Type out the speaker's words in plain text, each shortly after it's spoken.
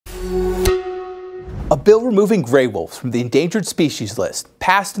A bill removing gray wolves from the endangered species list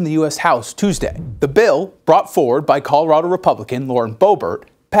passed in the U.S. House Tuesday. The bill, brought forward by Colorado Republican Lauren Boebert,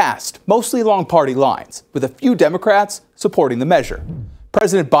 passed mostly along party lines, with a few Democrats supporting the measure.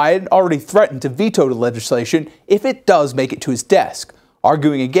 President Biden already threatened to veto the legislation if it does make it to his desk,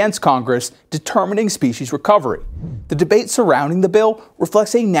 arguing against Congress determining species recovery. The debate surrounding the bill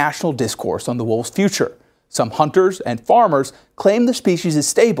reflects a national discourse on the wolf's future. Some hunters and farmers claim the species is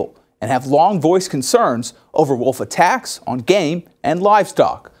stable and have long voiced concerns over wolf attacks on game and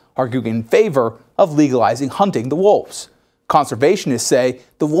livestock, arguing in favor of legalizing hunting the wolves. Conservationists say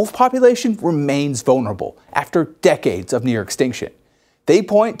the wolf population remains vulnerable after decades of near extinction. They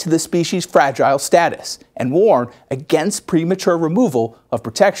point to the species' fragile status and warn against premature removal of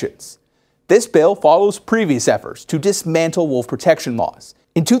protections. This bill follows previous efforts to dismantle wolf protection laws.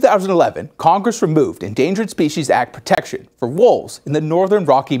 In 2011, Congress removed Endangered Species Act protection for wolves in the northern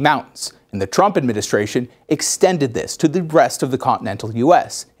Rocky Mountains, and the Trump administration extended this to the rest of the continental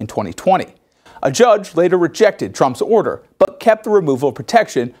U.S. in 2020. A judge later rejected Trump's order, but kept the removal of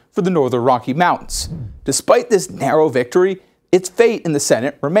protection for the northern Rocky Mountains. Despite this narrow victory, its fate in the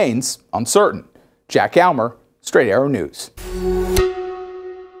Senate remains uncertain. Jack Almer, Straight Arrow News.